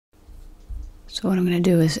So what I'm going to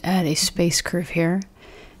do is add a space curve here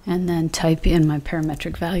and then type in my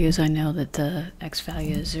parametric values. I know that the x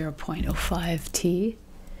value is 0.05 t.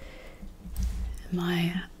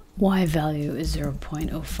 My y value is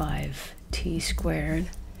 0.05 t squared,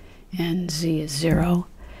 and z is 0.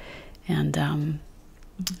 And I'm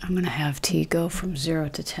going to have t go from 0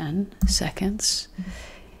 to 10 seconds.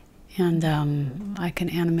 And I can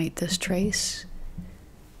animate this trace.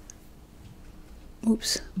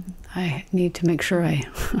 Oops, I need to make sure I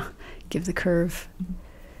give the curve.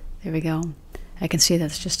 There we go. I can see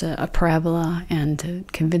that's just a parabola, and to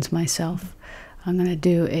convince myself, I'm going to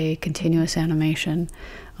do a continuous animation.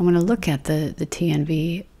 I'm going to look at the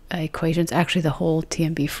TNB equations, actually the whole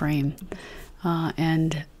TNB frame,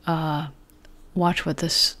 and watch what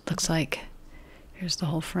this looks like. Here's the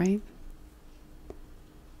whole frame.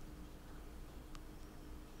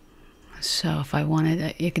 So if I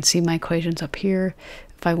wanted, you can see my equations up here.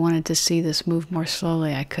 If I wanted to see this move more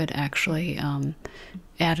slowly, I could actually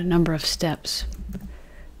add a number of steps,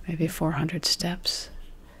 maybe 400 steps.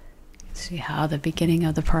 You can see how the beginning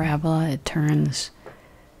of the parabola, it turns.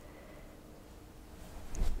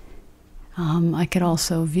 I could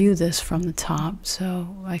also view this from the top,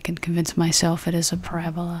 so I can convince myself it is a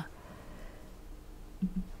parabola.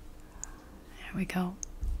 There we go.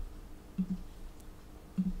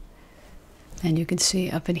 And you can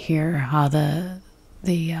see up in here how the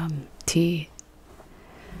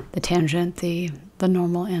tangent, the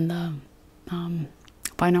normal, and the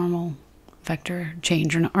binormal vector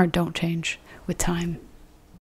change or don't change with time.